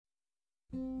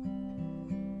Yn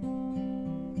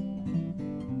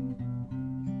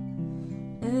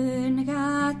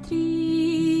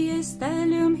gatri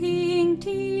ystelwm hing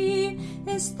ti,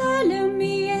 ystelwm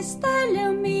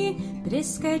mi,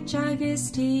 brisket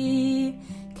agos ti.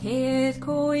 Cedd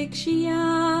coig sia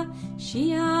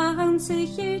yn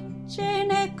sich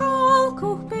itchen e gol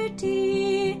cwper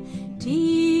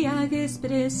ti agos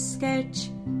brisket.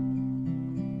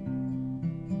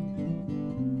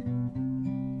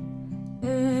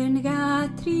 Yn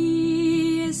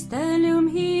gatri ystelwm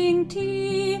hing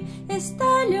ti,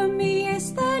 ystelwm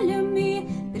mi,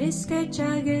 brisket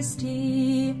agos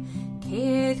ti.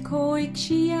 Cedd coig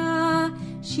sia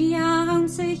yn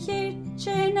sich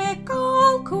itchen e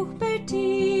gol cwper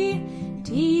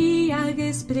ti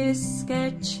agos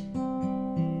brisket.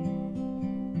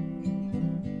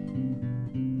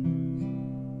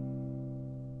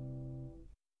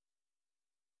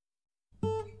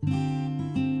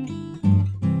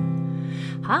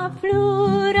 Ha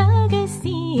flúr agus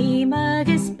tím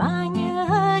agus baine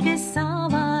agus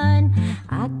savan,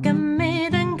 ac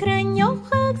ymyd yn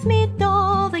cryniochags mi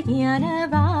dodd y gian y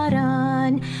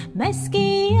faran.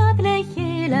 Mesgiad le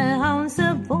chile hawn sy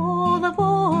fodd y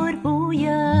fôr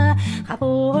fwya, cha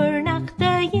fôr nach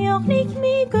da iochnig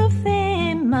mi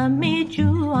gyffem a mi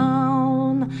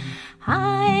jwawn.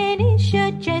 Haen isio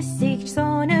Jessic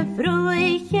son y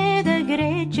ffrwychedd y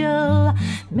gredjol,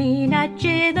 min a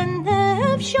jedd yn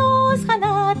ddyf sios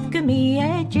chanad gymi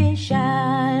e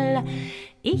jesial.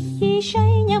 Ich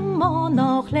eisiau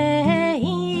monoch le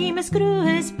im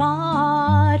ysgrwys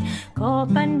bar,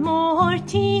 copan môr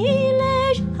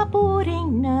tilesh a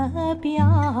boring na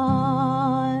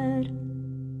biar.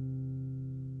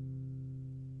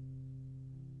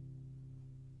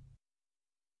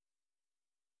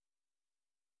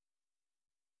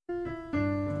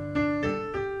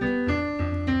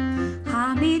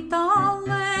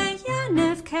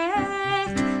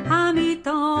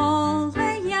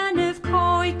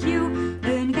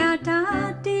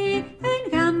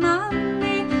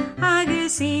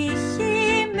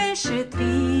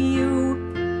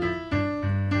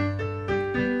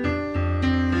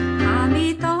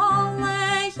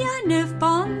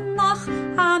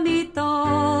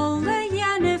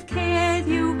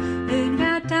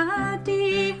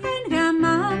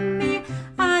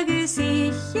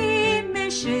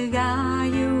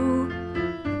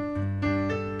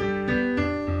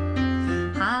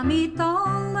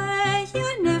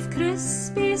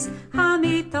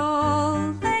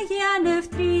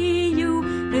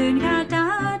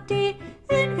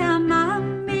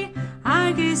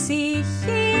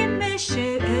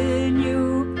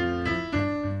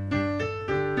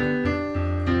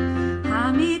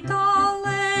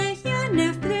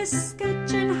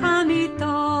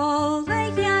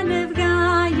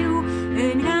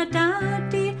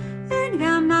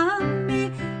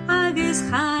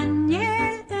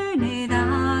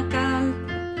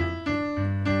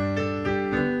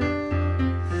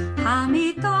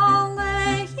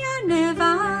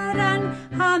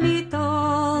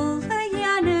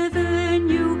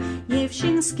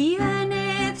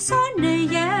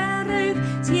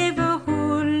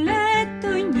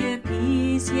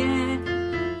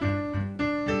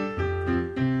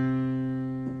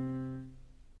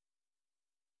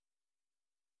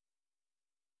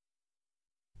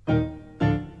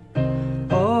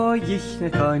 ich na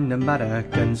coin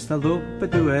Americans na lupa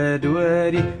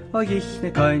dueri. O ich na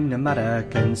coin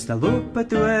Americans na lupa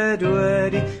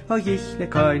dueri. O ich na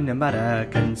coin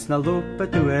Americans na lupa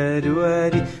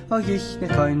dueri. O ich na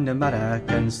coin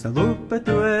Americans na lupa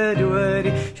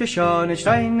dueri. Shoshana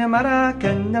shrine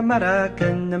American,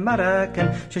 American, American.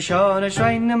 Shoshana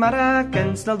shrine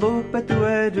Americans na lupa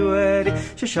dueri.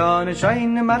 Shoshana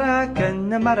shrine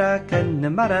American, American,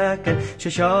 American.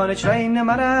 Shoshana shrine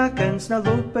Americans na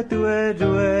lupa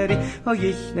dueri. O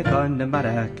ich na coin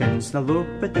Americans na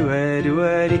lupa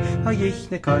dueri. O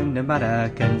ich na coin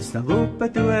Americans na lupa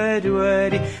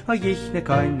dueri. O ich na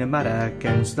coin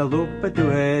Americans na lupa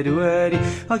dueri.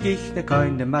 O ich na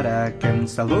coin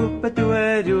Americans na lupa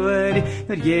dueri.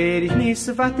 Når jeg ni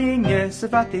savatinje,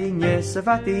 savatinje,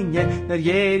 savatinje. Når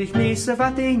jeg ni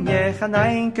savatinje, han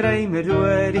ein kreimer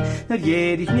dueri. Når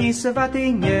jeg ni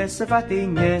savatinje,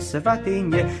 savatinje,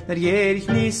 savatinje. Når jeg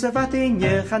ni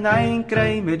savatinje, han ein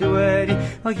kreimer dueri.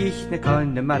 O ich na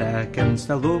coin Americans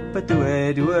na lupa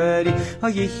dueri. O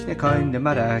ich na coin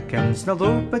Americans na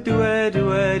lupa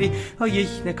dueri. O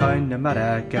ich na coin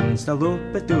Americans na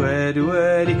lupa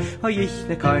dueri. O ich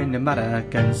na coin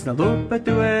Americans na lupa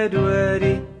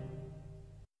dueri.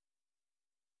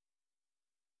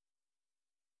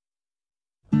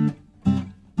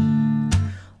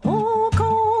 O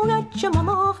koga chama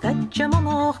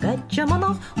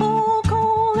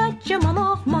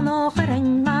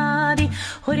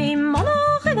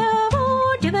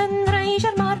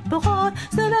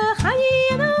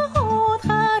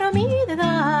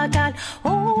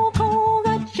mal. O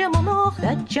kogatja monoch,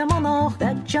 datja monoch,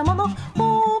 datja monoch.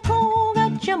 O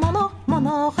kogatja monoch,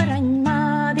 monoch Òrain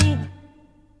madi.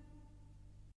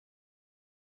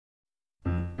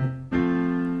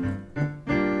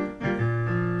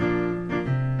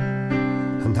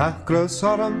 An dachgras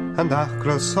orm, an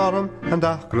dachgras orm, an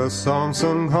dachgras orm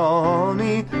sy'n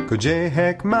honi. Go je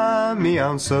hec ma mi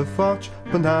an sa foch,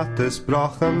 ban dat is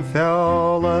brach an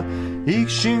fjolle.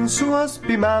 Ich sin suas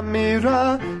bi ma mi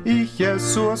ra, ich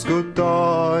es suas good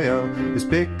doia. Is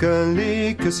pikke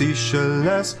likas ische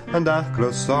les, an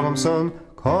dachgras orm sy'n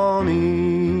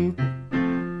honi.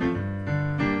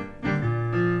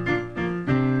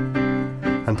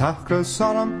 An dachgras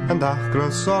orm, an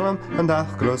dachgras orm, an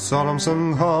dachgras orm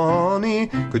sy'n honi.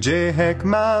 Go je hec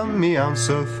ma mi an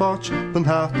sa foch, ban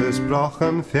dat is brach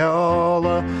an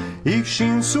fjolle. Ich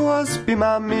sin suas bi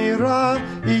ma mi ra,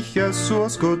 ich es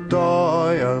suas good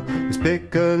doia. Is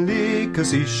pikke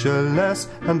likas ische les,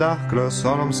 an dachgras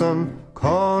orm sy'n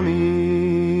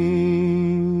honi.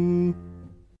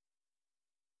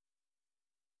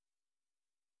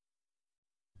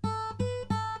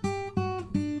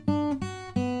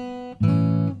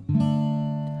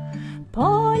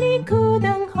 Polly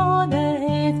couldn't hold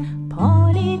it,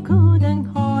 Polly couldn't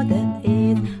hold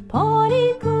it,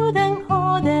 Polly couldn't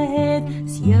hold it,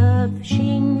 Sjöf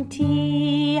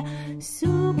shinti,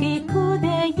 Sugi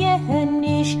kude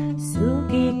jehenish,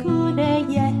 Sugi kude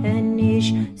jehenish,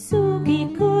 Sugi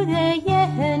kude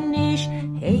jehenish,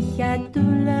 Hecha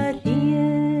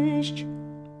dularish.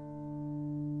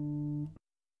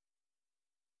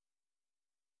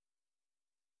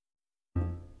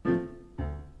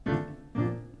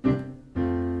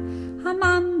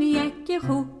 Mammi ekki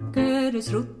húkur is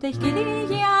rút ekki di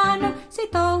jana,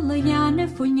 sitt alla jana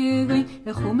funjögun,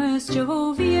 chumas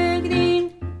jo viegrin.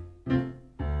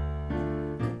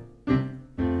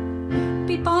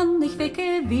 Bi bonnig veke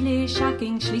ville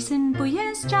shaking schließen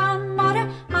bujes jamara,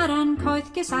 aran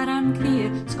koithkes aran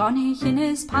krier, skonich in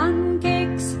his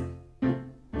pancakes.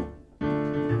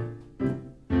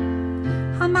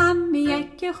 Mammi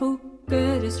ekki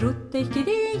húkur is rút ekki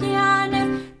di jana,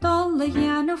 Dolle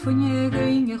jana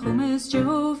funjögun, chumas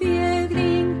jo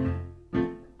viegrin.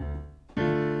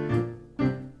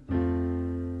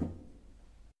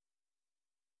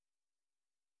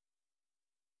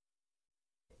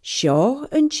 Seo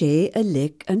an dé a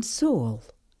lig an sôl.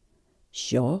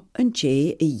 Seo an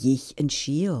dé a dhích an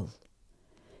síol.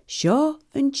 Seo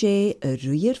an dé a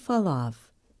ruir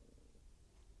falaf.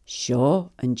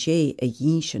 Seo an dé a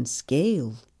dhís an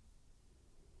scéil.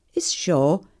 Is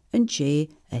seo an dé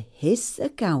a his a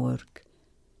gawarg.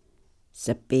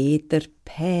 Sa beter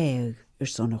peag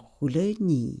son a chule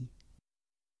ní.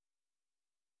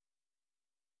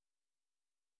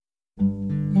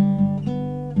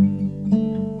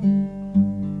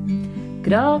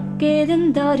 Grogid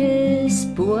an doris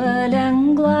bwal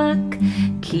an glac,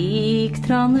 Cig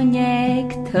tron an eg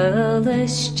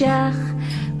tylisteach,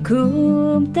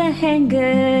 Cwm da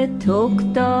henge tog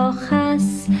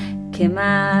dochas,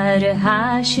 Cymar y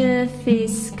hasio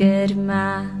fisger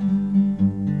ma.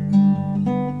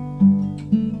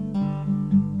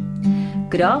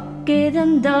 Grogid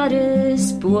an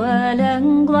doris bwal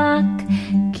an glac,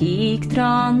 Cig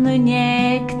tron an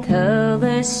eg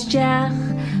tylisteach,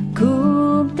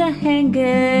 Cwm da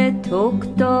henge tog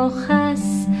dochas,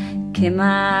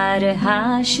 Cymar y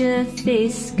hasio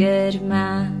fisger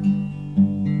ma.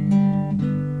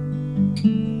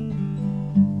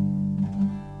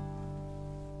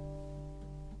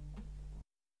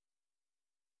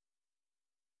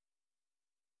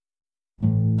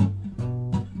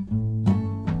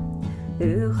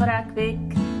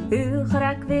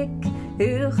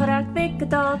 Ugerakvik,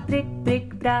 da brik,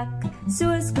 brik, brak.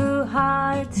 Soos go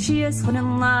hard, sies van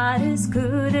een laris,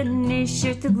 kuren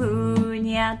nisje te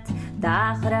gloeniat.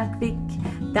 Dagrakvik,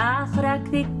 da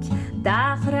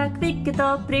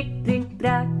brik, brik,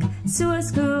 brak.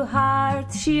 Soos go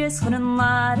hard, sies van een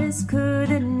laris,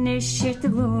 kuren nisje te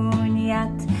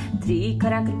gloeniat. Drie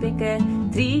karakken pikken,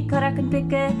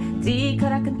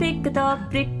 da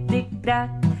brik, brik, brak.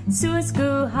 Soos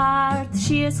go hard,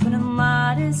 sies van een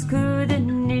laris,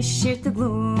 kuren nisje te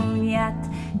gloeniat.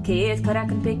 Keet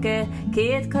karakken pikken,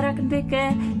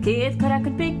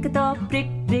 da brik,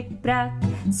 brik, brak.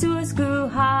 Soos go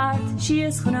hard,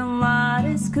 sies van een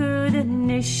laris, kuren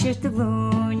nisje te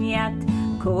gloeniat.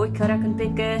 Kooi karakken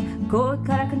pikken,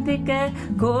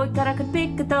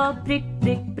 da brik,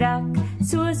 brik, brak.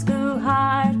 Soos go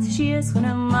hard, sies van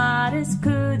een laris,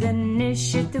 kuren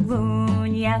nisje te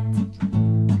gloeniat.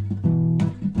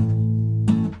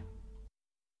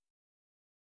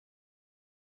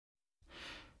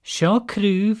 Seo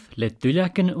crúb le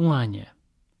dúileach an uaine.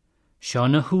 Seo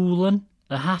na húlan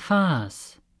a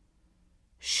hafás.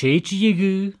 Séidir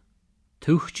iagú,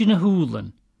 tuachti na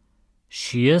húlan,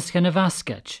 sias gan a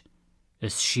vascach,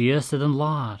 is sias ad an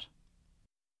lár.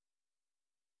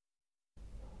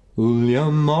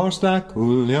 William Morstack,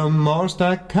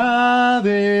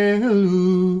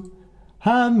 Cavelu,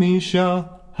 Hamisha,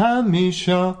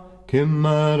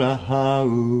 Kimara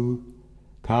Hau.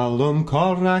 Callum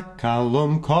Corrack,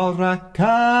 Cavelu,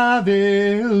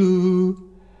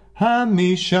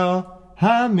 Hamisha,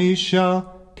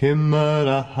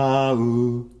 Kimara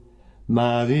Hau.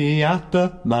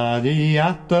 Mariatta,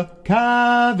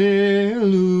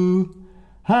 Cavelu,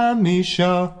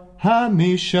 Hamisha,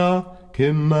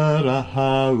 Kimara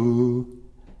Hau.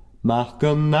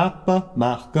 Machganappa,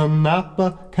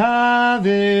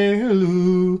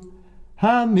 Cavelu,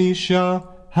 Hamisha,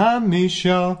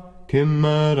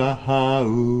 Kimara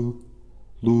Hau.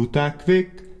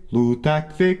 Lutakvik,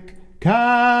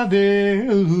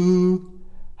 Cavelu,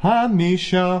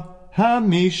 Hamisha,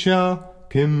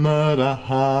 Kimara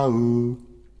Hau.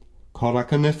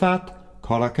 Korakanifat,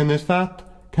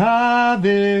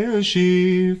 Cavil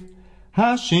Shiv,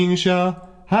 Hashingsha,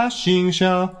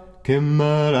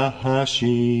 Kimara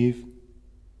Hashiv.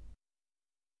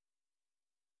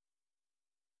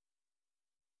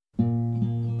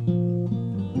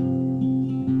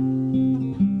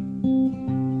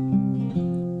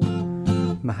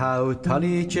 Mahau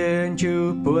tali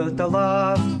chenju built a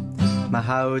love.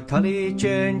 Mahau tali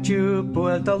chenju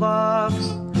built a love.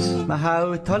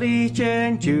 Mahau tali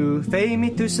chenju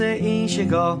fame to say in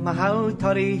shigo. Mahau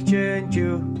tali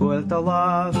chenju built a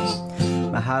love.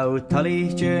 Mahau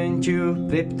tali chenju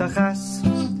priptachas.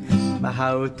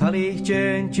 Mahau tali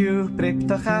chenju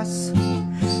priptachas.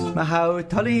 Mahau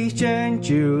tali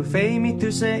chenju fame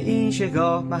to say in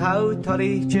shigo. Mahau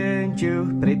tali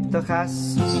chenju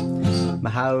priptachas.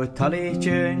 Mahau tali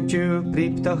chenju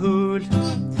priptahul.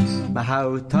 Mahau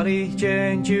tali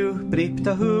chenju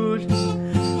priptahul.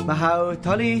 Mahau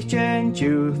tali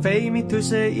chenju fame to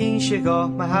say in shigo.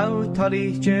 Mahau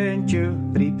tali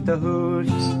chenju priptahul.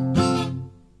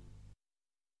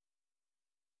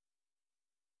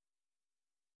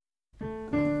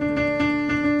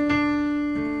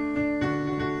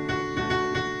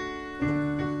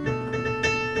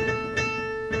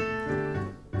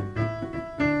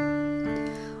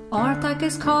 Artag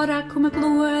is carat cum a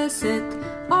gluesit.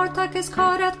 Artag is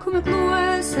carat cum a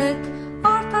gluesit.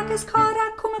 Artag is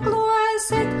carat cum a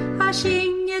gluesit.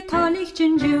 Hashing ye talich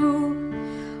jinju.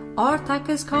 Artag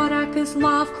is carat is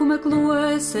love cum a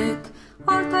gluesit.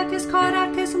 Artag is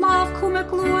carat is love cum a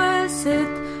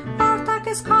gluesit. Artag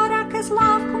is carat is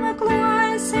love cum a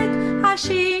gluesit.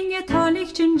 Hashing ye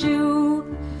talich jinju.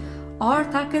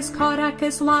 Artag is carat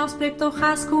is love spripto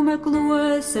has cum a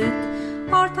gluesit.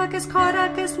 Artacus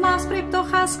caracus las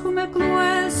priptochas cum a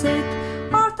gluesit.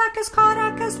 Artacus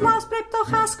caracus las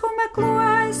priptochas cum a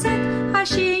gluesit.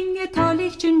 Hashing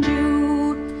italich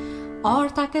jinju.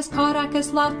 Artacus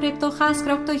caracus las priptochas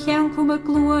croctocheum cum a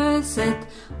gluesit.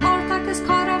 Artacus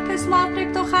caracus las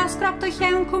priptochas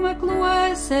croctocheum cum a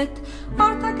gluesit.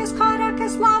 Artacus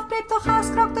caracus las priptochas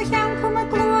croctocheum cum a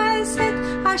gluesit.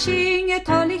 Hashing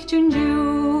italich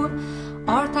jinju.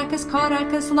 Artacus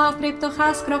caracus lav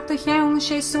priptochas croctocheum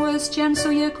Jesus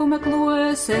gensuye cum a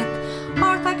gluesit.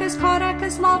 Artacus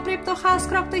caracus lav priptochas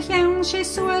croctocheum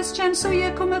Jesus gensuye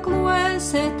cum a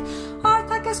gluesit.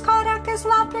 Artacus caracus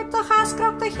lav priptochas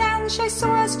croctocheum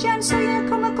Jesus gensuye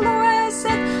cum a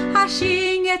gluesit.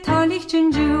 Hashing etalich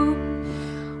jinju.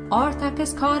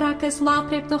 Artacus caracus lav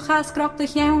priptochas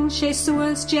croctocheum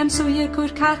Jesus gensuye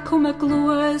curcar cum a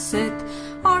gluesit.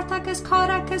 Artacus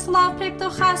caracus lav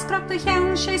priptochas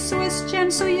croctocheum Jesus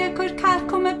gensuye curcar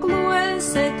cum a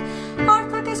gluesit.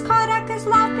 Artacus caracus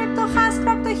lav priptochas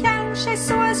croctocheum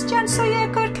Jesus gensuye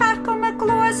curcar cum a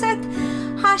gluesit.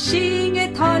 Hashing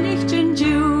etalich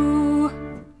jinju.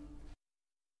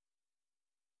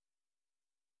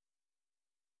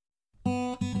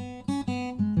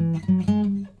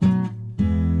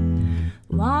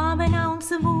 Waven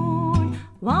ounce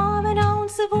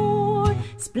of wool,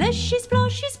 splishy,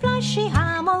 splashy, splashy,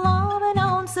 ham a love an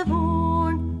ounce of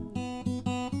wool.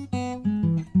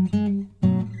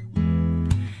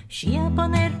 Sheep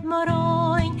on it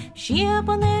moroin,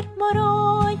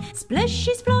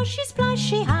 splishy, splashy,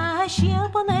 splashy, ha,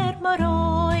 sheep on it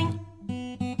moroin.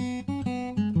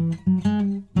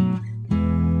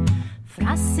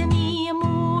 Frasse me a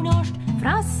moonost,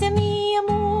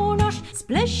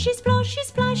 splishy, splashy,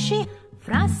 splashy.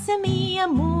 Frasse me a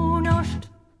moonost.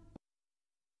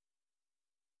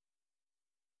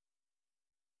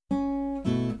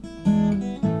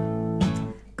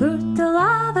 Gur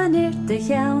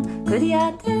ceann,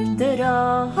 cudiatar de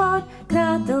ráthar,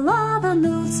 crad de lava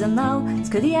nul sa nau,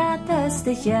 scudiatas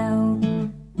de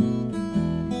cheann.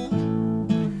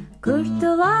 Curt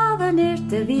de lava neer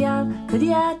de vial,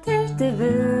 cudiatar de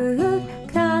vuur,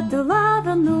 crad de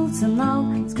lava nul sa nau,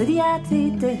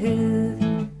 scudiatar de huur.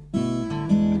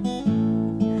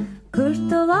 Curt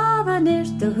de lava neer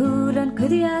de hoeren,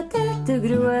 cudiatar de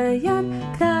groeien,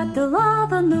 crad de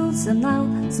lava nul sa nau,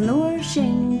 snor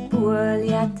sin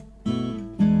boeliat.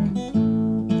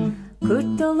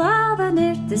 Curt de lava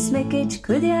neer de smikkage,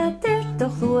 cudiatar de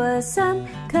chluasan,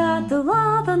 crad de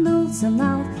lava nul sa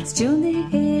nau, stjoen de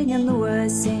heen en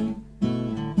luasin.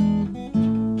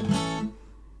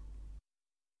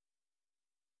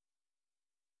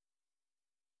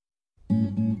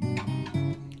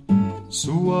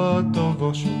 Sua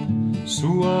devotion,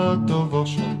 sua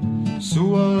devotion,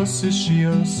 sua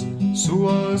sishias,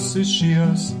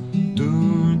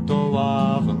 doen te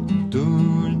laven,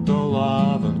 doen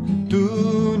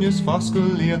is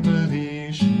vastgeleerd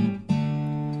ries.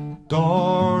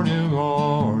 Darn in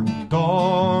horn,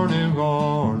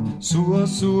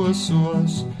 suas,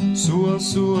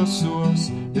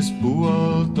 is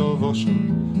boel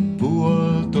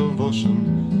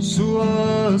devotion,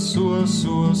 suas.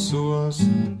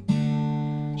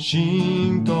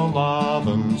 Shin te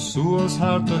laven, suas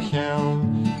hart te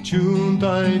gaan, tune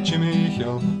die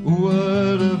Michael,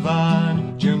 oer de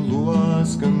wijn, Jim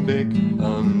Louis kan bik,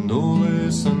 en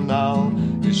Nolis en al,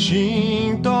 is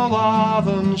shin te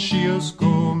laven, she is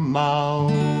go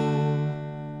mal.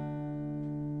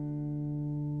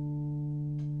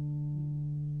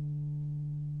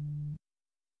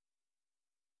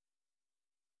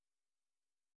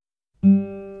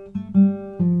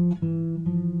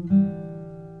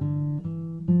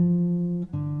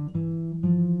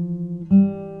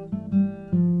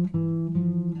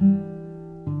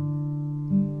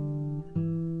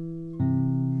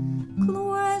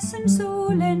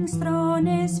 Solen,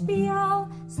 stranes bial,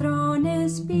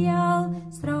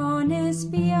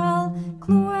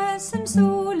 kloesem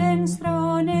solen,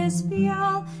 stranes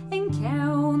bial, en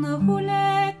keune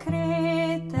hule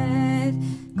kretet,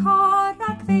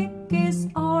 karak vekkes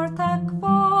artak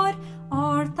vor,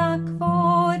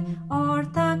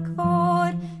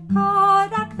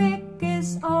 karak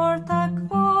vekkes artak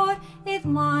vor, id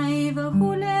laive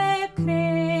hule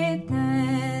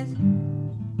kretet.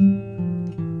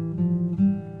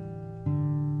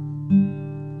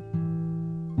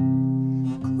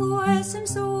 Kloesem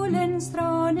solen,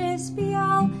 stranes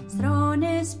bial,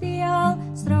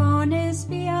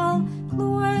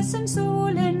 kloesem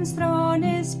solen,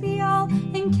 stranes bial,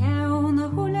 en keune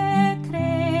hule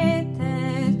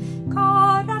kretet,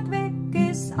 karak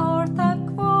vekkes artak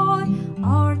vor,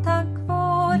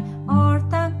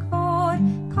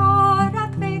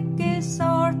 karak vekkes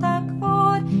artak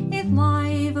vor, id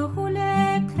laive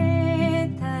hule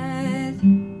kretet.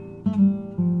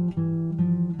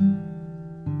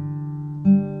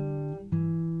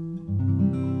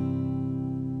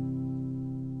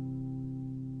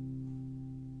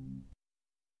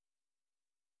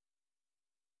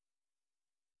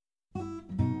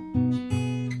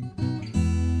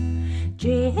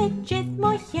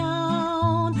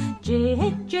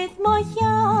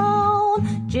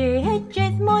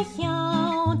 Jit mo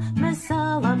jaun, me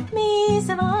salap mis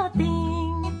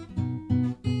vating.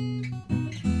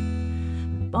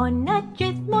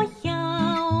 Bonnatjit mo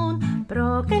jaun,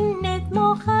 broken net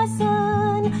mo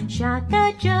chasun,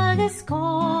 shaka jugas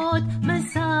kot, me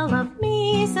salap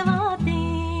mis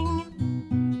vating.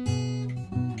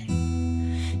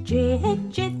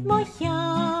 Jit mo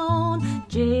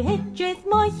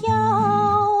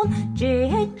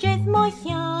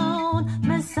jaun,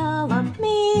 me salap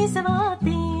mis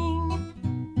vating.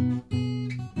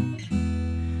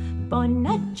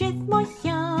 Bonnatjit mo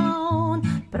jaun,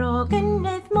 broken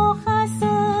net mo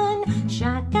chasun,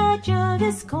 shaka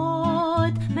jugas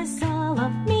kot, me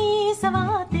salap mis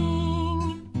vating.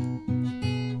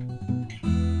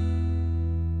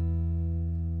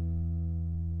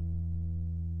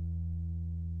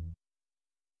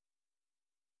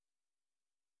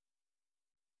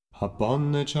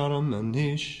 Habonne charam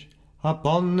anish,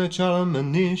 habonne charam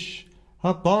anish,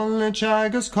 habonne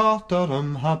chagas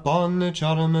kotaram, habonne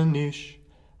charam anish,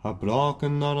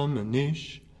 habroken naram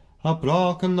anish,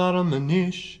 habroken naram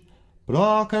anish,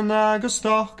 broken agus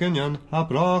stochkenjan,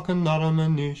 habroken naram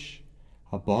anish,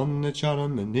 habonne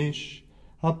charam anish,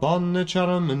 habonne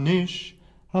charam anish,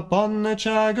 habonne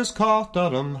chagas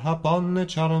kotaram, habonne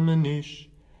charam anish,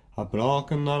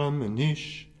 habroken naram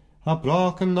anish,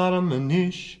 habroken naram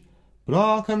anish,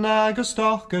 broken agus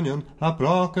stochkenjan,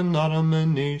 habroken naram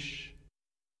anish.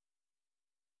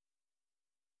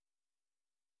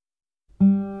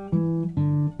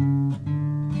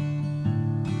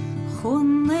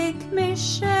 Chunnig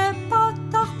mische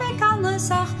potach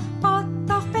bekannesach,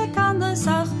 potach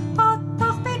bekannesach,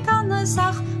 potach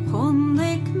bekannesach.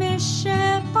 Chunnig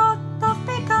mische potach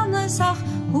bekannesach,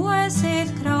 hoe zit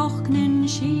krachnen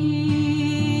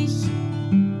schich.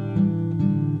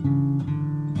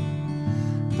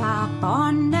 Va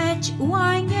bonnet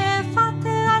uange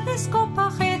fatte agus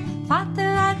kopachet, fatte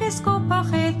agus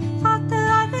kopachet, fatte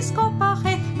agus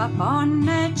kopachet. Va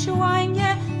bonnet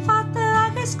uange fatte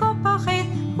agus kopachet,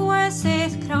 hoe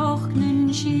zit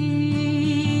krachnen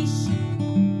schich.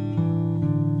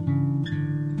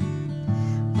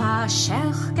 Va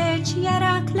schechget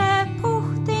jerakle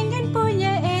puchtingen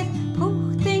boeie eet,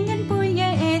 puchtingen boeie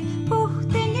eet,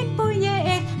 puchtingen boeie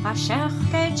eet. Va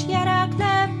schechget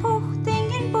jerakle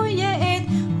puchtingen boeie eet,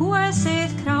 hoe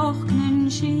zit krachnen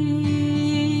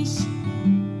schich.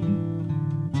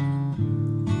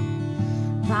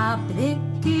 Va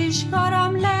brikkisch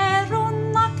garam le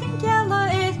runnakken gjelle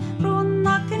eet,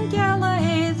 runnakken gjelle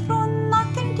eet,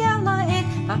 runnakken gjelle eet.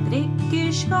 Va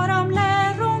brikkisch garam le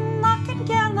runnakken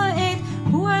gjelle eet,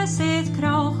 hoe zit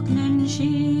krachnen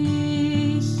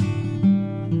schich.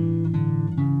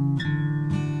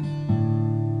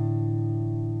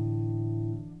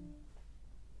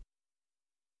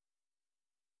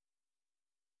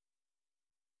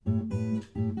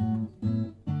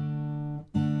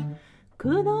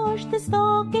 Kudosh the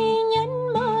stalking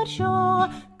and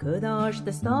marsha, kudosh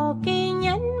the stalking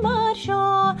and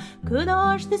marsha,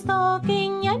 kudosh the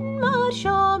stalking and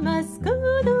marsha, mas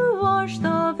kudosh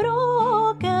the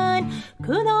vroken,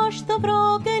 kudosh the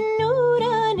vroken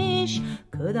uranish,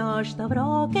 kudosh the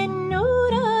vroken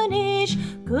uranish,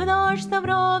 kudosh the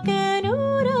vroken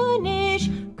uranish,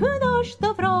 kudosh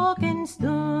the vroken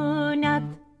stunat.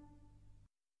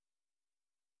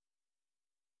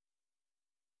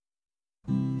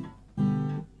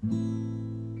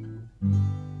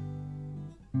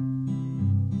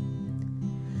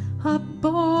 A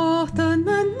bótan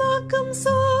an nakam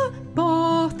sa,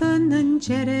 bótan an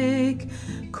jerek.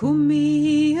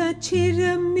 Cumi a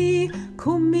chirami,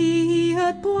 cumi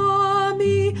a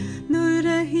boami. Nur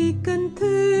a hikan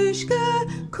tushka,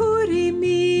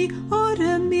 kurimi.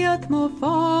 Oramiat mo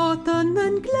vótan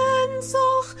an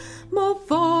glensoch, mo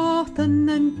vótan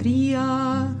an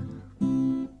bria.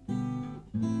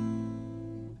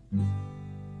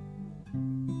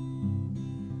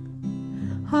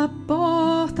 A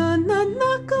bótan an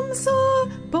nakam sa,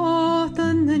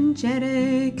 bótan an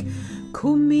jerek.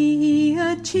 Cumi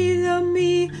a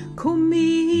chirami,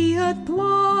 cumi a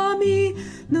dwami.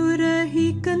 Nur a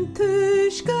hikan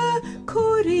tushka,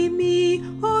 kurimi.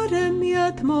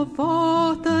 Oramiat mo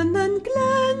vótan an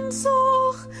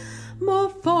glensoch, mo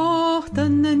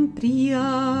vótan an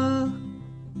bria.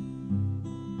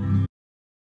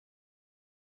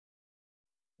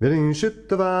 Villing shit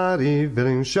the body,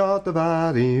 villing shot the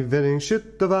body, villing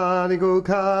shit the body, go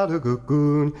card a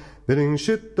cocoon. Villing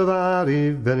shit the body,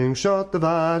 villing shot the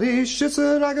body, shits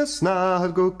a ragus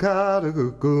snahad, go card a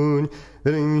cocoon.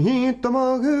 Villing heat the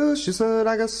mogul, shits a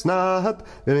ragus snahad,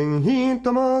 villing heat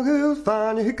the mogul,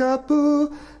 fanya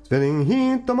hickapu. Villing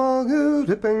heat the mogul,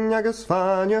 ripping yagas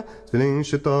fanya, villing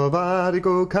shit the body,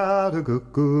 go card a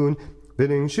cocoon.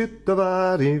 Villing shit the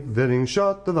body, villing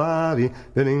shot the body,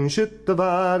 villing shit the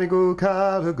body, go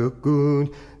card a cocoon.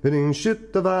 Villing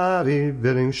shit the body,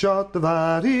 villing shot the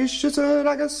body, shits a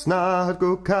ragus snahad,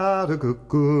 go card a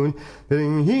cocoon.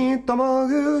 Villing heat the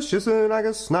mogul, shits a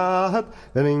ragus snahad,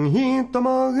 villing heat the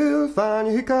mogul,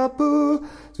 fanya hickapu.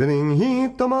 Villing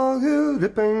heat the mogul,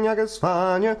 ripping yagas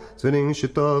fanya, villing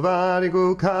shit the body,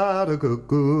 go card a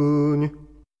cocoon.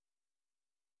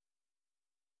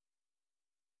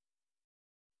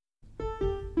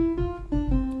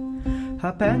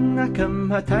 Ha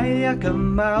pennacum, ha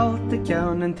taiacum, ha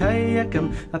altacean and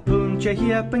taiacum, ha puncha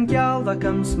hiap and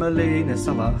galvacum, smalina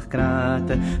salach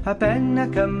grata. Ha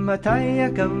pennacum, ha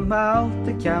taiacum, ha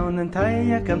altacean and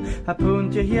taiacum, ha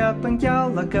puncha hiap and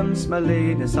galvacum,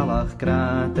 smalina salach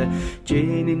grata.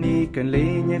 Jenny meek and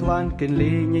lean glan, can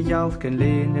lean yalk can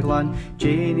lean glan.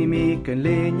 Jenny meek and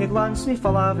lean glan, sniff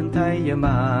alav and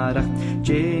taiamara.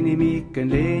 Jenny meek and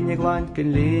lean glan,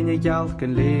 can lean yalk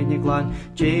can lean glan.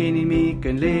 Jenny meek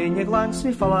can lean je glans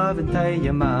mi valav en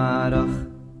tije marach.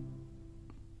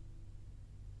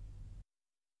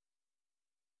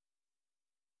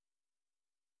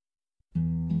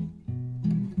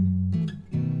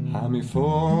 Ha mi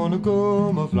fôn a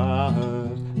gom a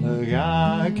vlahad, a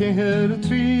ga keher a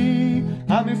tree.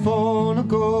 Ha mi fôn a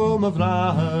gom a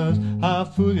vlahad, ha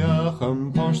fuliach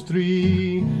am pons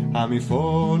tree. Ha mi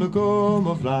fôn a gom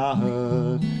a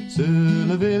vlahad,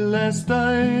 Sula vil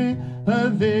estai, a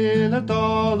vil a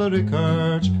dollar a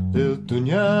kirch, vil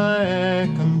dunya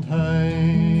ekantai.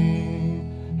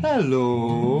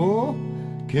 Hello,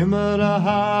 Kimara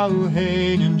hau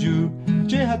hein and ju,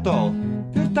 jehatol,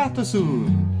 vir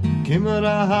datasul.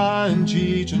 Kimara ha and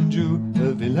cheech and ju,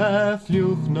 a vil a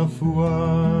fluch na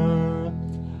fuar.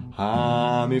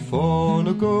 Ha mi fon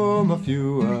a go ma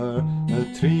fuar, a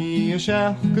tri a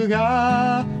shach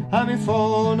gaga. Ha mi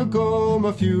fon a go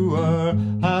ma fuar,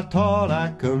 a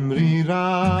tora cymri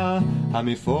ra. Ha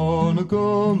mi fon a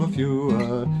go ma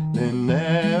fuar, len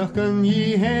nech gan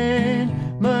yi hen.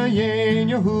 Ma yen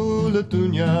yo hula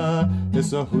dunya,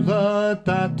 is a hula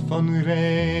dat van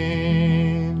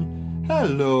rein.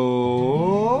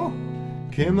 Hello,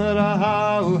 Kimara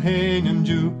hau hen and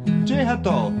ju,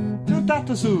 jehatol.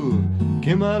 Datasu,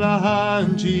 Kimara ha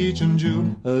and cheech and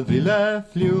ju, a villa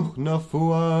fluch na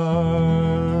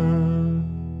fuar.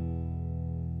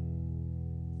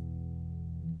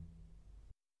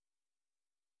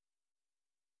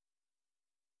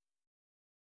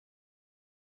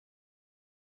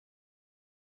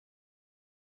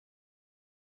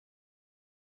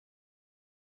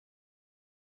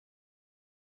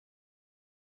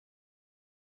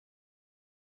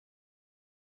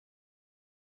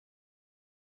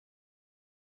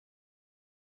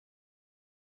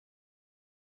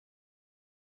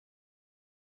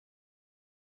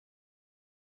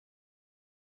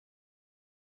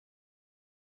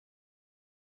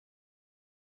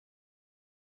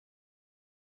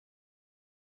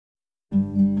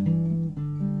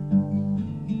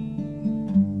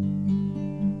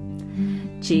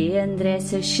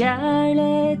 Andres a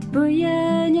Charlotte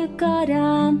buia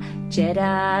garam,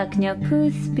 Jerak na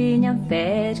puthbi na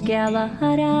fer gala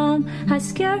haram,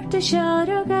 has skert a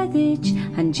sharo gadich,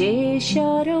 and jay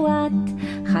sharo at,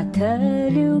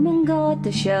 Hatalu man god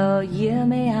the show, you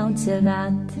may ounce of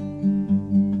that.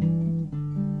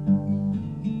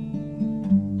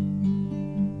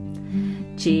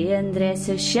 Andres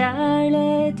a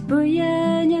Charlotte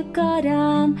buia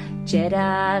garam,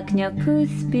 Jerak na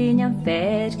puthbi na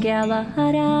fer gala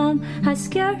haram, has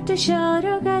skert a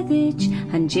sharo gadich,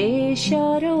 and jay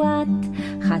sharo at,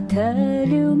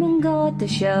 Hatalu man god the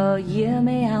show, you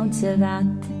may ounce of that.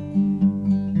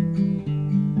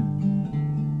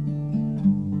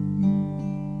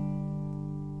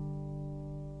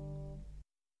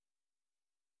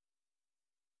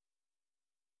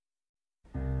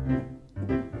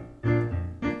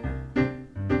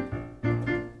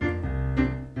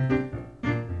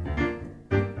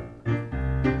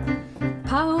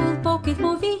 Paul pocket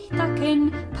mo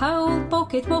vitaken, Paul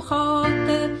pocket mo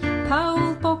chate,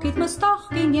 Paul pocket mo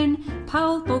stockingen,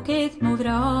 Paul pocket mo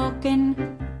vraken.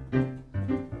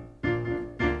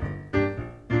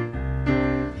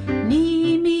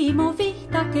 Ni mi mo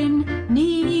vitaken,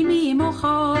 ni mi mo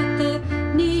chate,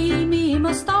 ni mi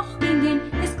mo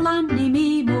stockingen, is glan ni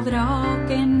mi mo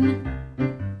vraken.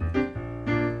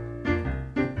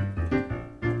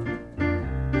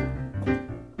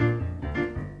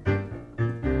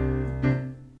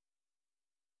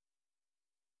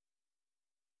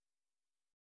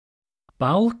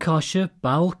 Baul kosher,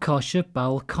 baul kosher,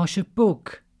 baul kosher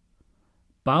book.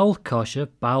 Baul kosher,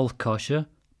 baul kosher,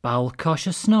 baul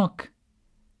kosher snog.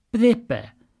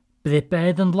 Brippe, brippe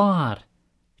eden lar.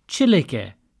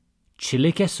 Chilike,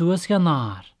 chilike suas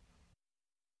ganar.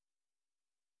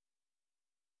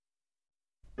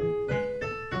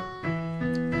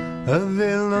 A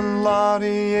villain lad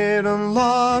I een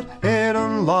lad,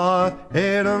 een lad,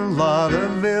 een lad. A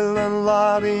villain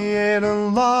lad I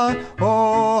een lad,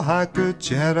 oh hakke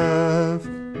sheriff.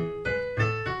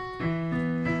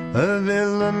 A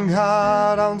villain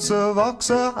gaat ounce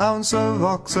voxe, ounce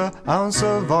voxe,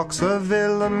 ounce voxe. A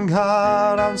villain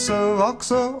gaat ounce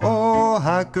voxe, oh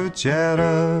hakke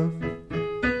sheriff.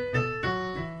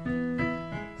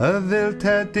 A vil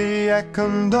teddy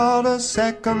ekendaras,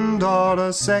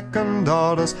 ekendaras,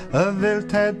 ekendaras. A vil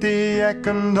teddy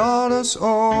ekendaras,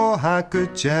 oh hakke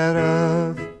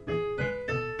sheriff.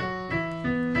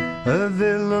 A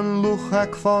villain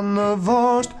luchak van de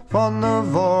worst, van de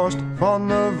worst, van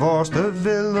de worst. A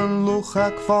villain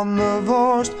luchak van de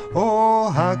worst,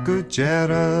 oh hakke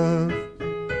sheriff.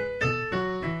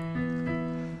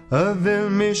 A vil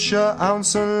misha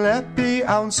ounce leppi,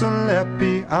 ounce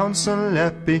leppi, ounce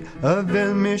leppi. A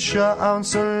vil misha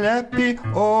ounce leppi,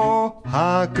 oh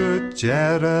hakke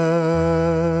sheriff.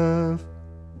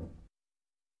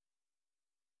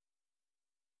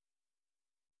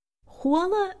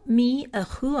 Chwala mi a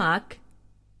chuach,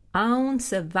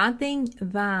 ounce a vadding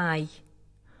vai.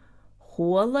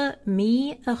 Chwala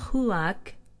mi a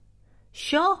chuach,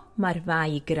 sio mar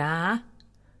vai gra.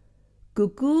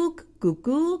 Gugug,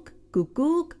 gugug,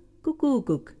 gugug,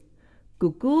 gugugug.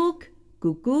 Gugug,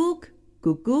 gugug,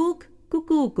 gugug,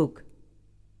 gugugug.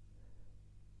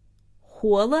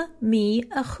 Hwla mi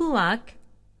a chwag,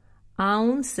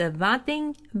 awn sy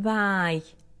fading fai.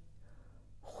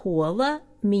 Hwla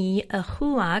mi a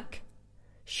chwag,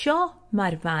 sio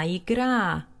mae'r fai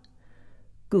gra.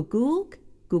 Gugug,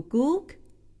 gugug,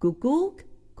 gugug,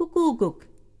 gugugug.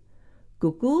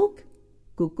 Gugug,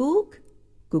 gugug,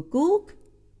 gugug,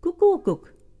 gugugug.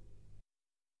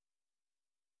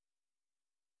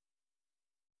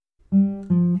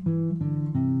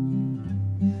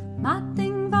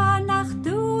 Matting var nach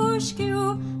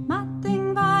duschgu,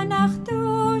 matting var nach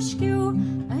duschgu,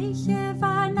 eiche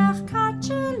var nach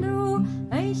katschelu,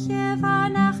 eiche var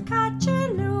nach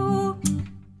katschelu.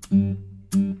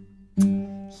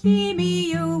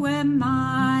 Himi uwe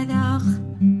maidach.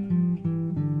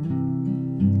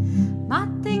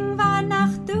 Matting var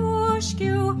nach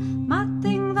duschgu,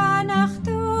 matting var nach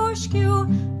duschgu,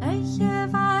 eiche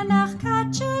var nach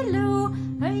katschelu,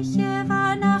 eiche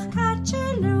var nach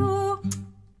katschelu.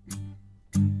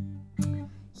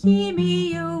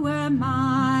 Himi uwe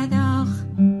maidach.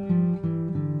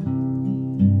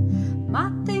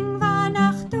 Matting var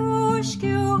nach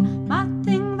duschgu,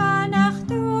 matting var nach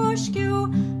duschgu,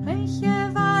 eiche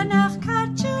var nach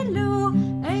katschelu,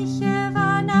 eiche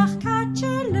var nach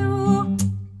katschelu.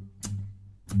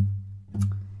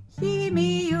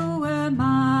 Himi uwe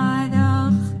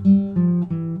maidach.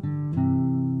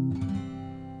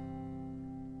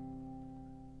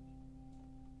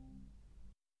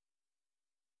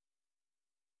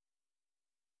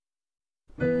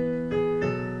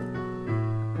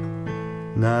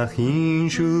 Nach een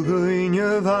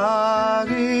schoegoeine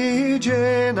wari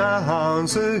je na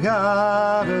hanse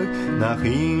garig. Nach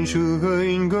een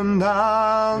schoegoein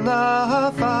gundal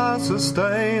na vasse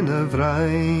steine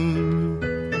vrein.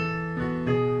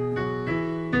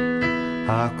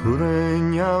 Ha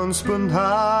kuren jans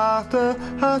bundharte,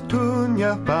 ha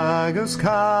tunja bages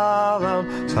kalam.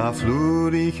 Sa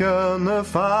flurige ne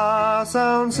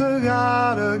fasan se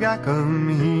garig akem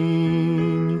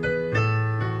hin.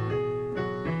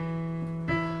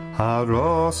 Ha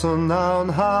rossen naun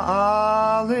ha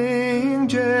aling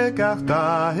jegach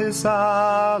da his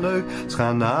alig.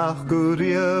 Scha nach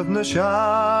gurievne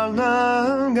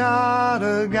shalna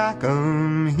gare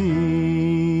gakem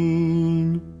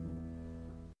hin.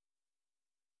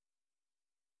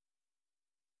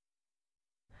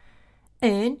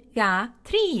 Een, ga,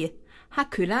 tri. Ha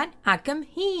kulan agam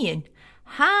hien.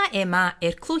 Ha ema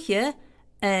klwche.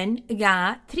 Een,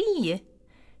 ga, tri.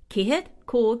 Kihed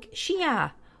kog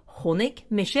shia. Honig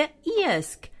mishe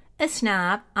iesk.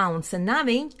 Snab awn sy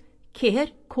nafing.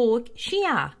 Kihed kog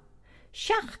shia.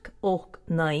 Siach och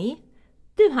nai.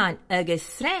 Duhan agus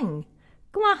sreng.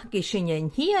 Gwach gishin yn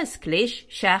hiesk lish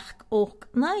siach och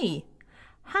nai.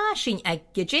 Ha shin ag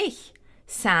gejich.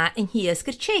 Sa yn hiesk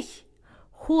chich.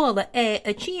 Hwla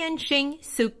a chien shing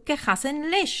suk gechassen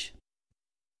lish.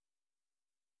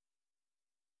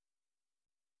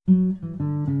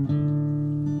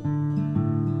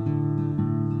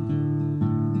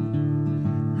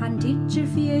 Han teacher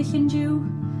vierchen ju,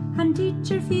 han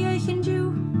teacher vierchen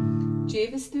ju.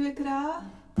 Jevis du gra?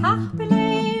 Tach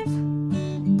beleef,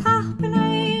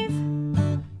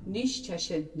 Nish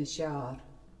tashin nishar.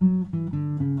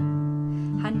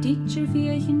 han teacher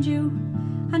vierchen ju,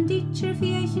 han teacher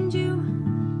vierchen ju.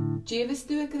 Jevis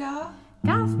du gra?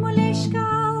 Gaf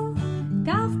moleshgal,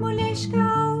 gaf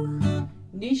moleshgal.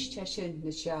 Nish tashin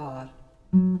nishar.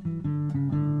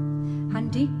 Han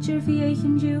teacher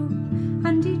vierchen ju,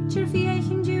 han teacher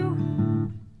vierchen ju.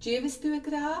 Jevis du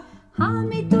gra? Ha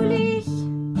mi dulich,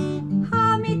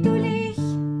 ha mi dulich.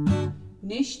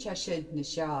 Nish tashin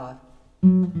nishar.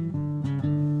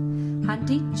 Han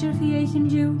teacher vierchen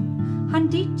ju, han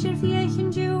teacher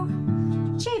vierchen ju.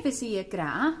 Jevis ie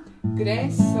gra,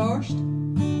 Gres sorst.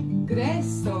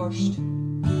 Gres sorst.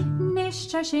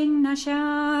 nischa shing na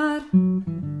shar.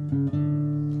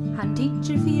 Han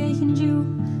teacher vierchen ju,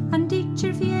 han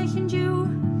teacher vierchen ju.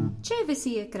 Jevis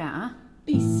ie gra,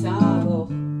 Pisavo.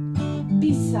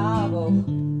 Pisavo.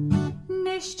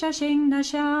 nischa shing na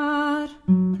shar.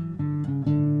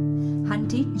 Han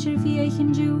teacher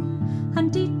vierchen ju, han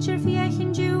teacher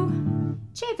vierchen ju.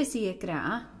 Jevis ie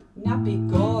gra,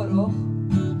 Napigoro.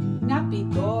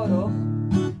 Napigoro.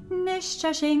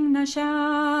 nischa shing na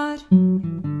shar.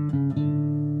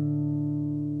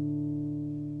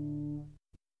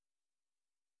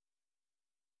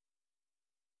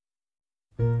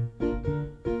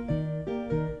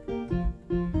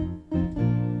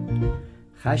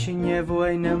 Chashin je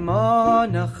voine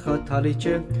manach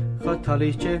chotaliche,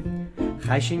 chotaliche.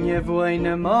 Chaisin je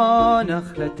bhuaine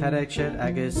mánach le tarek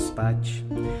agus spatch.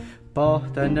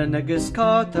 Bóchtan agus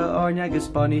cáta áin agus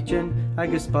banitin,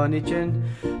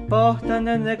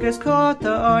 Bóchtan agus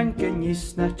cáta áin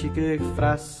gníos na tíigh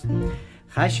fras.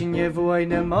 Chaisin je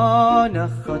bhuaine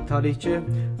mánach chotalíte,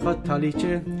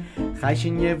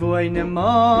 Chaisin je bhuaine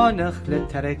mánach le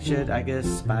tarek agus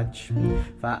spatch.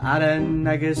 Va aran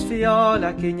agus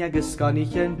fiolacin agus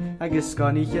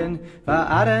scanichin, Va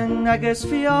aran agus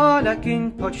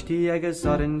fiolacin pochtí agus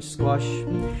orange squash.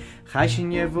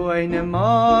 Chaisin je bhuaine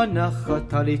mánach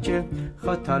chotalíte,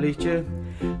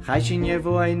 Chaisin je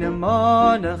bhuaine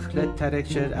mánach le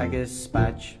tarek agus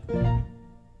spatch.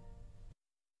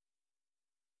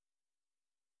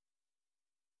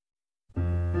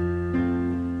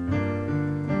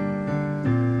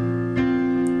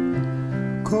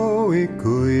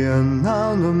 Uyan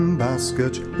naun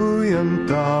basket, uyan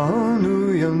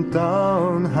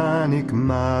down, hanik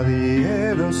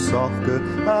mariere socket,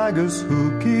 agus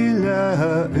hukile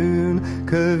un,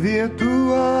 kevir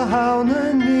tu a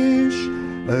haune nish,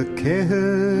 a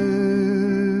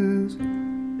kehes,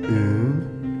 un,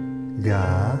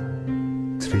 ga,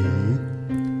 tri,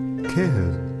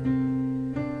 kehes.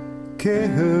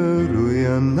 Keher,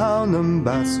 uyan naun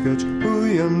basket,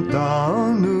 uyan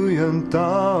down,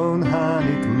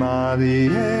 hanik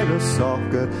mariere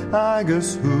socket,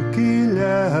 agus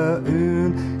hukile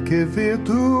un, kevir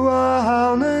tu a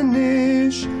haune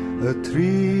nish, a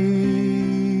tri,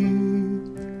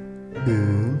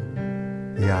 un,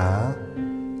 ja,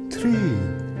 tri.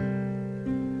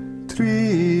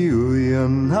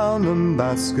 Uyan naun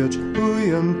basket,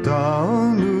 uyan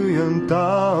down,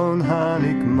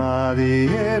 hanik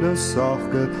mariere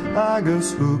socket,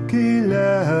 agus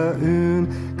hukile un,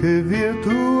 kevir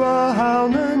tu a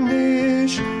haune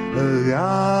nish, a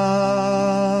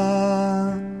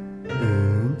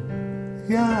un,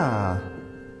 ja.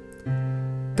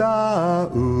 Da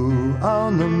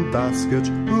an basket,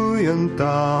 uyan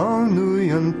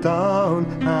down,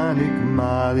 hanik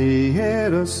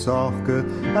mariere socket,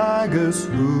 agus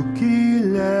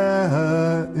hukile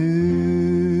un.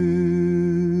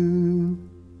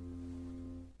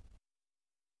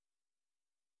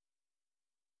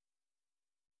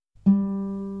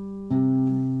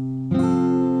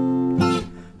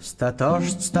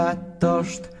 Statost,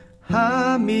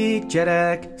 ha mi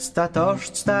jerek,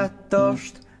 statost,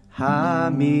 ha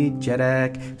mi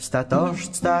jerek,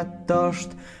 statost,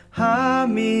 ha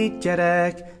mi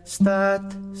jerek,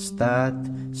 stat.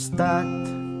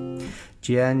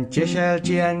 Gien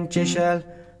jishel,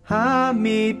 ha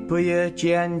mi buye,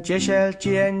 gien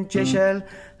jishel,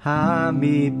 ha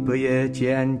mi buye,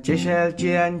 gien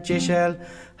jishel,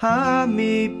 ha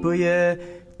mi buye,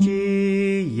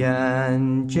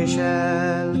 gien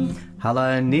jishel.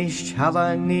 Hala nicht, ha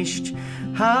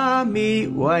mi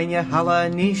waine hala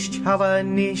nicht,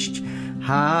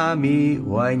 ha mi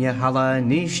waine hala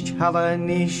nicht,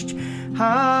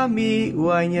 ha mi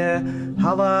waine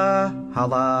hala.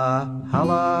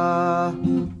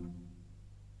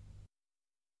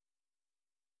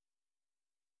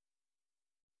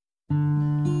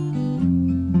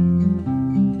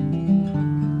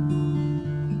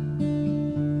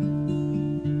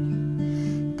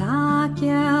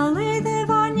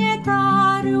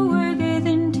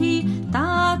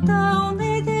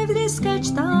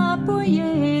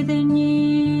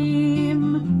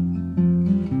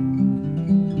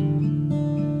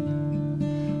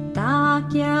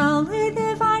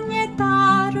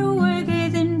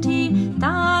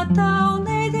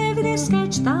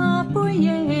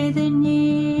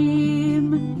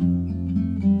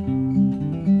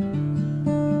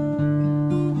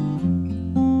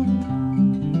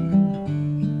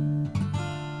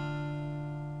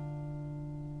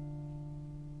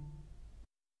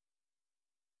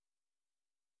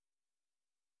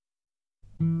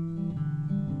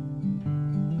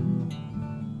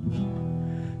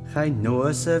 Chai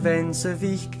noas a ven sa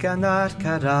vich ganar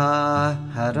cara,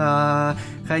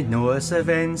 Chai noas a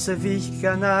ven sa vich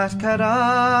ganar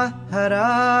cara,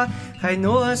 Chai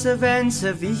noas a ven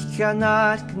sa vich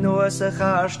ganar, Noas a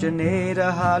charste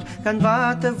nere har, Kan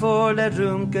vate volle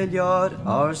runkeljor,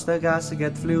 Ars da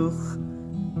gassiget fluch.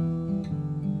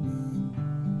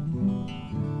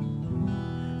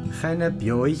 Chine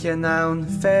bioiche naun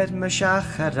ferme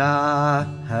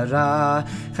shachara,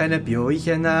 Chine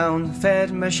bioiche naun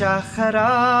ferme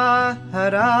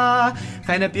shachara,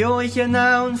 Chine bioiche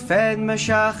naun ferme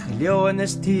shach,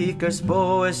 Leones tikers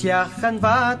boes jach, En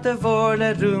vate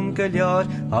volle rumkeljor,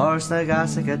 Ars na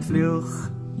gassiget fluch.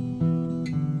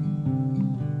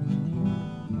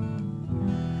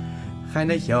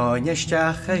 Chine jonje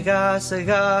stach a gas a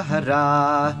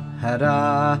gahara,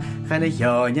 hara, chana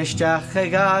yonisteach a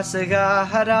gas a ga,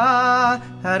 hara,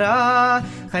 hara,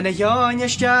 chana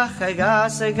yonisteach a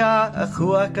gas a ga, a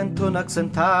chuach an tunach san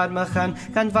tarmachan,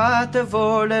 gan vat a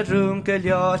vorle room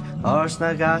gelior, ors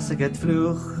na gas a get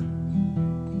fluch.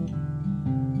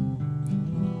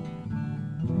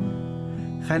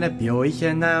 Chana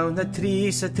bioiche now na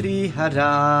tri,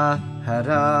 hara,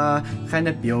 hara,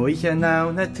 chana bioiche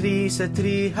now na tri,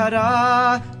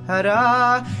 hara,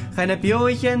 hara, chana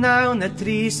bioiche now na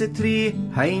tri,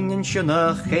 heinen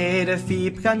shunach chere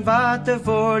fieb gan vat a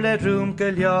vorle room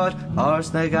gelior,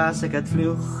 ors na gas a get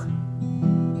fluch.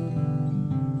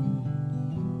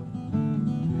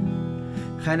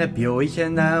 Chana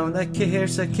bioiche now na keher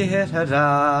sa keher,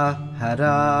 hara,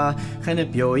 hara,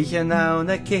 chana bioiche now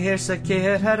na keher sa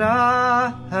keher,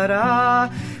 hara, hara,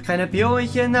 chana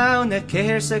bioiche now na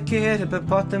keher sa keher,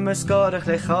 bepotamus gorach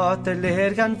le chate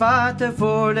leher, gan vate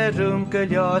vorle room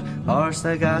gelior, ors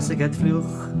na gas a get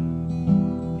fluch.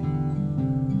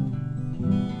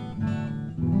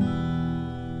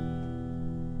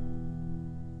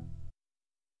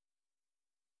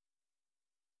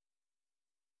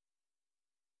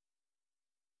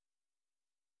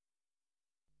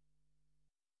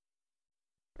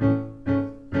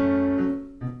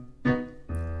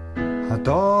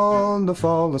 Hadon the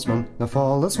fallisman, the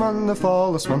fallisman, the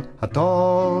fallisman,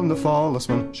 Hadon the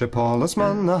fallisman, she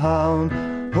fallisman the hound.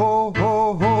 Ho,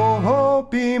 ho, ho, ho,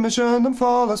 be me schön dem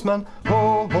fallisman,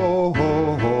 ho, ho,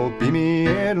 ho, ho, be me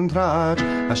and trage,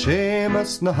 a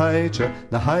shamus na heicher,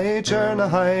 na heicher, na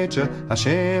heicher, a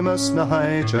shamus na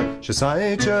heicher, she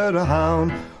seicher a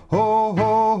hound. Ho,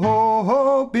 ho, ho,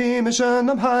 ho, be me schön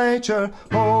dem heicher,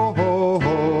 ho, ho,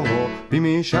 ho, ho, be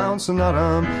me schaunsen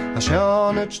aram, a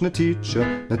schaunich na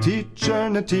teacher, na teacher,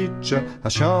 na teacher, a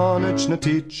schaunich na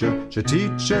teacher, she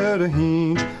teacher a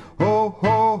hinge. Ho,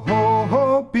 ho, ho,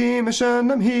 ho, be me schön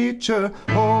dem heacher,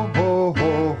 ho, ho,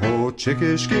 ho, ho,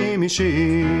 chickish gimme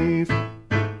sheaf.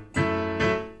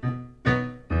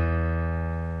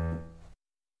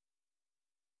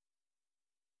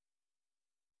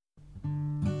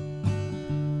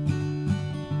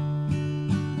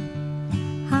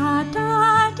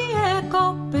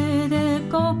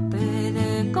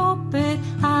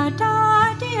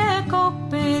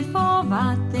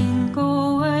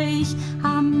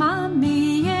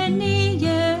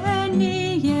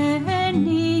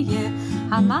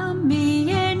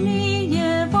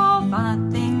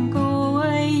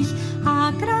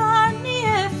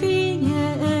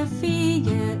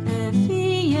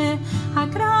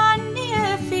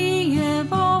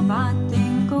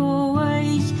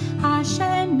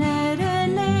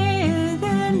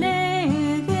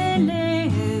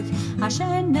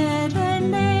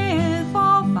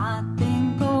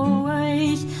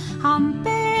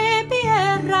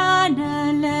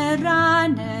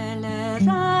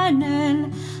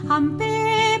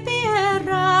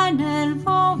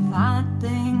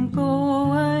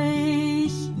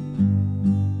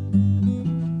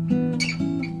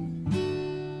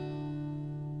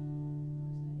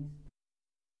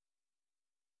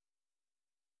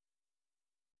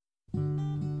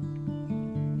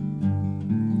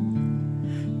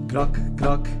 Grok,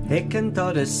 grok, hicken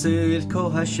dar a sul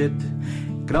kohashit.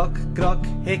 Grok, grok,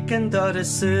 hicken dar a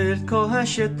sul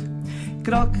kohashit.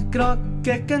 Grok, grok,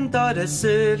 hicken dar a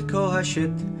sul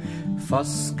kohashit.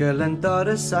 Fosgelen dar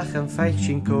a sachen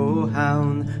feichin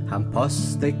kohaun. Han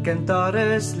postiken dar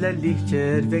is le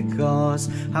lichter vigas.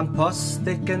 Han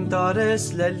postiken dar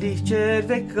is le lichter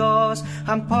vigas.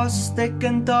 Han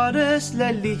postiken dar is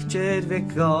le lichter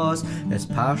vigas. Es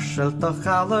partial doch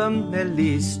allem ne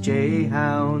lis j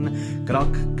haun.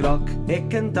 Grok, grok,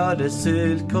 hicken dar a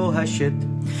sul kohashit.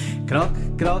 Grok,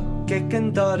 grok,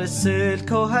 hicken dar a sul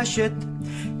kohashit.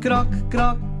 Grok,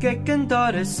 grok, hicken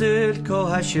dar a sul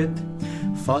kohashit.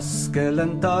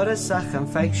 Fosgelen dar a sachen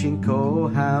feichin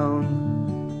kohaun.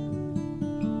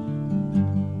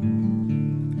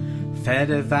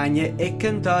 Verre vanje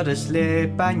ikken dar a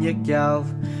sle banje gjal.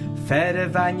 Verre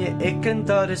vanje ikken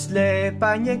dar a sle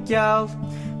banje gjal.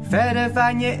 Verre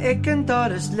vanje ikken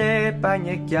dar a sle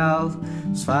banje gjal.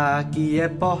 Svaki e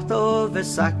bottle ve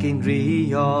sakin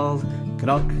rial.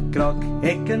 Grok, grok,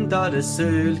 ikken dar a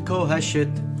sul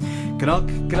kohashit. Grok,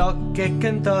 grok,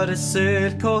 ikken dar a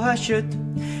sul kohashit.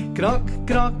 Grok,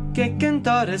 grok, ikken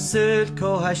dar a sul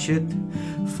kohashit.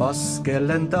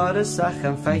 Fosgelen dar a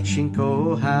sachen feichin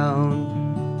kohaun.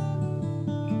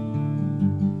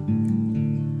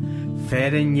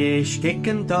 Ferrenje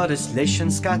skikken doris lischen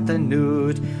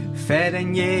skattennood.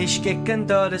 Ferrenje skikken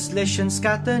doris lischen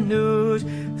skattennood.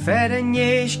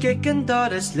 Ferrenje skikken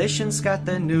doris lischen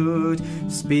skattennood.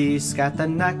 Spi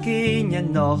skattennakin je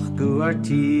nog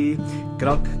guarti.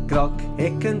 Grok, grok,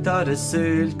 hikken doris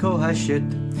sul kohashit.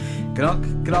 Grok,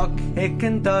 grok,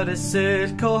 hikken doris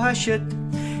sul kohashit.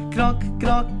 Grok,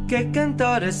 grok, hikken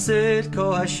doris sul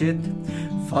kohashit.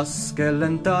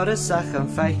 Foskelen doris ach een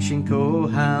feichin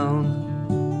kohaun.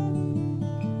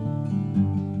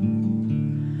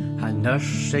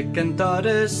 Hanushiken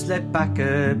doris le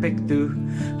bakke bikdu.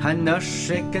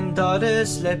 Hanushiken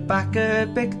doris le bakke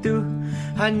bikdu.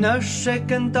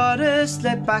 Hanushiken doris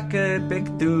le bakke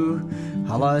bikdu.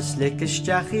 Halas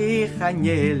likisjachi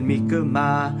chanjel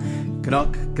mikuma.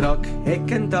 Grok, grok,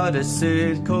 hiken doris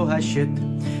sul kohashit.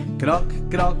 Grok,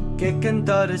 grok, hiken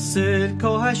doris sul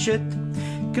kohashit.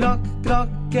 Grok, grok,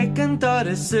 hiken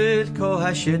doris sul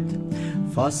kohashit.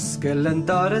 Foskelen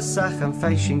doris ach een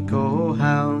feichin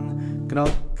kohaun.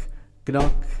 Grok,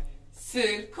 grok.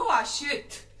 Sul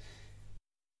kohashit.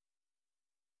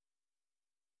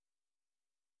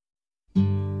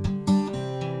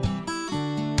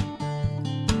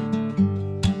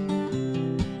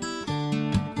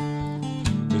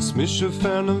 Is mische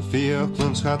fernen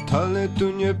vierklens gaat talle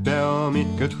doen je bel mi.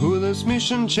 Get hules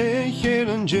mischen checher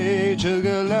en jeje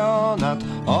geleonat.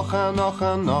 Ochan,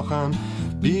 ochan, ochan.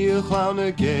 Bier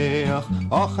klaune geach.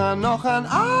 Ochan, ochan,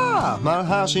 maar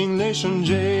hashing lischen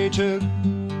jeje.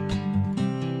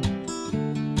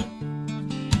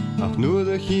 Ach nu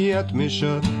de giet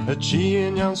mische, het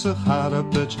chien janse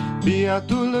harapich. Biat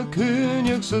doele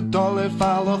kunjig se dolle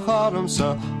falle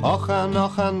garmse. Ochan,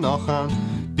 ochan, ochan.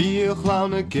 Bier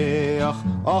klaune geach.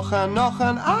 Ochan,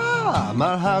 ochan,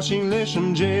 maar hashing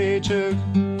lischen jeje.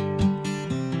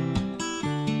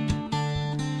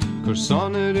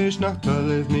 Kurson is nach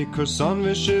tölf mi kurson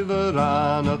we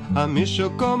shiveranat a misho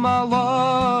kom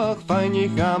alach fein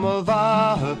ich am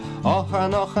vahe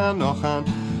ochan ochan ochan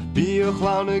bier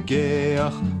klaune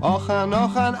geach ochan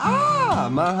ochan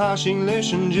maar hashing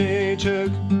lischen jeje.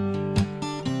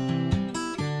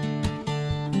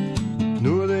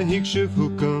 Nu de hikshiv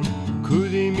hukum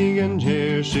kudi migen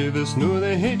jer shivs nu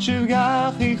de hikshiv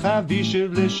gach ich ha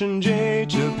vishiv lischen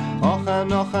jeje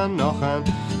ochan ochan ochan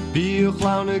bier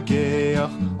klaune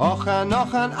geach, ochan,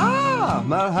 ochan,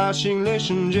 maar hashing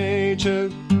lischen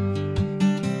jeje.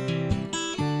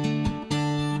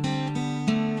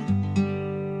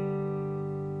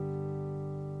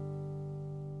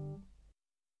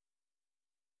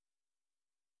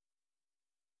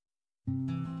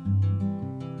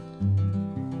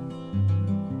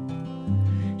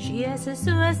 She is a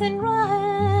Susan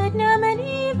Rod, namen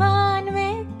Ivan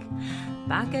Wick.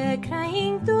 Bakke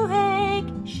crying to heg,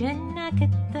 shenna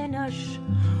kittenush.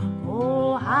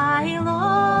 Oh, hi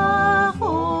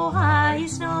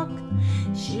snock.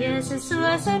 She is a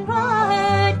Susan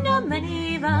Rod, namen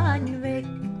Ivan Wick.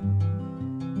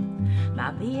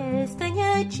 Ma bies den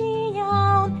je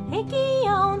chiaun, heki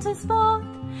jaun se spot.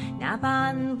 Na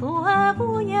ban buha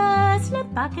buja, slip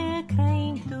bakke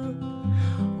crying to.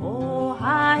 Oh,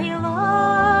 hi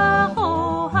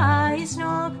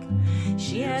snock.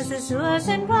 She has a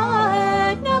Susan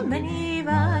Rod, namen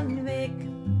Ivan Wick.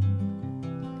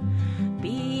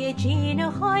 Spiegina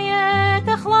hoye,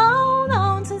 de clown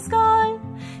on the skull.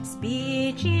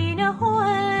 Spiegina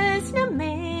hoes, na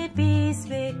me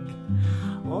biswick.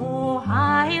 Oh,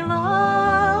 hi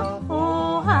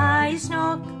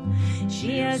snock.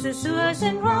 She has a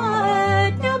Susan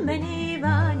Rod, namen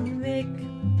Ivan Wick.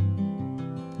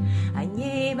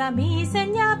 Anye ba mi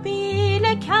senya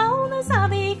pile kauna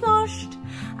sami gosht.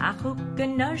 Ach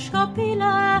hukken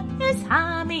nörskapila is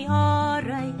hami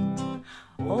alright.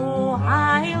 Oh,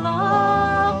 hi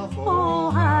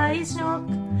snock.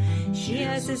 She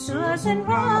has a Susan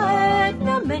Rod,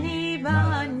 namen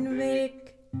Ivan Wick.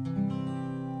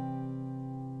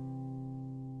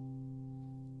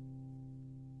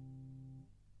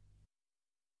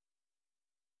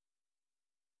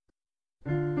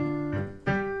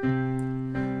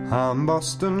 Han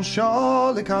Boston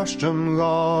Shaw, le custom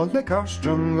raw, le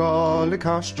custom raw, le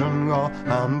custom raw.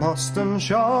 Han Boston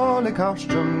Shaw, le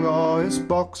custom raw is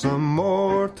box some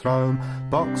more traum,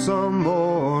 box some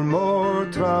more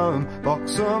traum,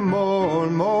 box some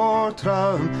more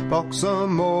traum, box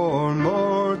some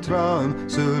more traum.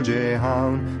 Suje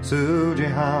hound, suje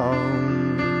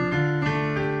hound.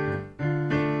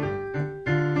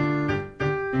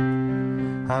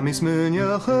 Hamis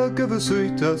munje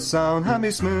gevesuite sound,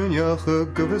 hamis munje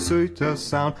gevesuite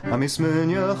sound, hamis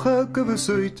munje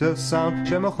gevesuite sound,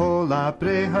 Shemachola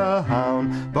breha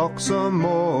hound, box some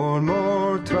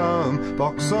more trum,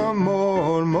 box some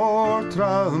more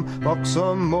trum, box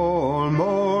some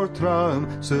more trum,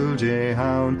 Sulje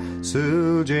hound,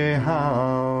 Sulje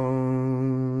hound.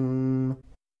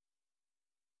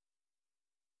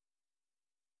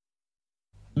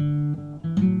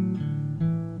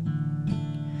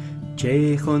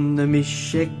 Jay chun na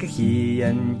mishick hi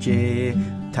and jay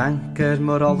tanker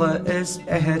moralla is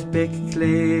big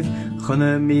cleave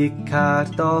chunna mi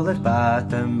 $1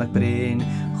 batam McBrain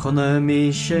chunna mi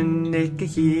shinnick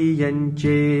hi and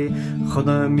jay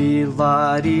chunna mi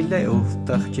lari le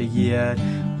uftach jay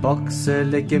boxe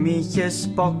le gemiches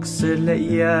boxe le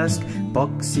iask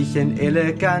boxich en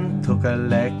elegant tuka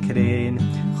le crane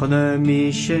chunna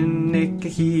mi shinnick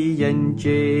hi and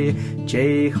jay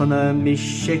chunna mi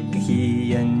shick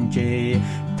hi and jay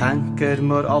tanker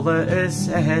mor alle is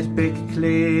big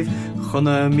cleave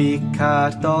chunna mi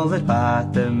 $1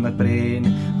 batam McBrain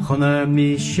chunna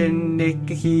mi shinnick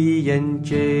hi and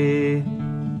jay.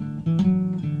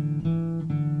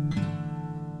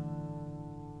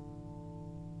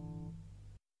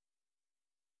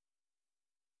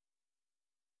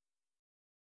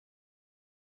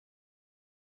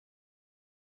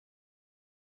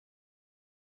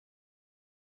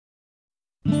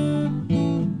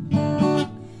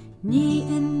 Ní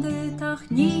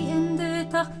in de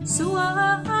tach, sua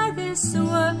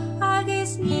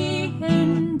agus ní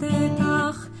in de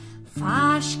tach.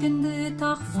 Faschken de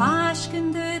tach, faschk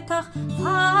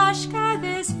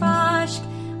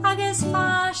agus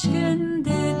faschken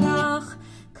de tach.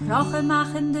 Kroche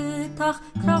machen de tach,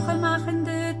 kroch agus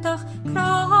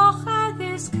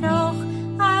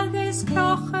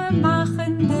kroche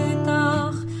machen de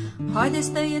tach. Heute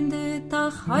ist in de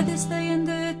tach, heute ist in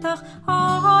de tach,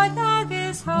 heute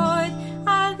agus heute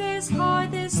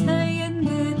ist in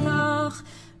de tach.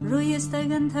 Rui ist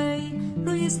in tei,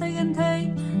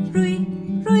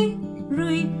 rui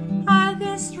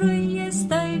agus rui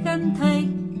ist in tei.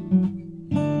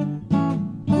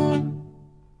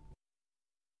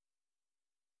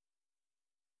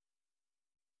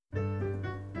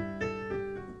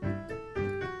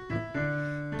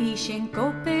 Bishin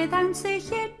gope dan sich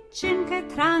hitchen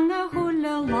ketrange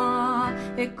hulle la.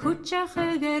 Kutcha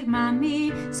chuger mami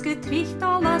sketricht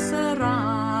al as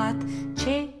rat.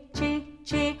 Che,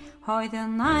 hoi de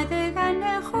naide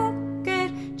ganne hooker.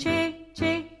 Che,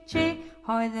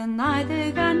 hoi de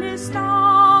naide ganne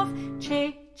staaf.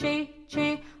 Che,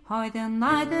 hoi de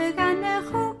naide ganne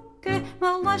hooker.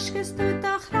 Malaskes doet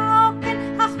de graken,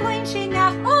 ach leintje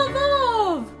nach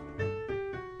oloof.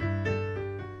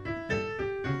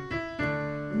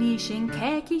 Nishin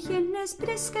kekichen is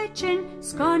brisketchen,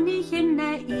 skonichen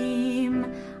na im.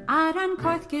 Aran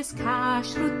koitkes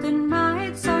kashruten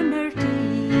maid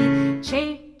sonnerti.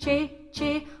 Che,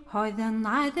 hoi de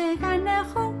naide ganne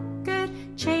hooker.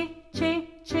 Che,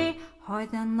 hoi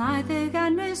de naide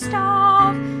ganne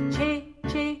staaf. Che,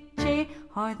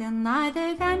 hoi de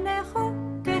naide ganne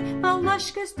hooker.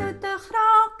 Malaskes doet de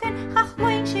graken, ach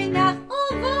leintje nach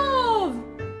oloof.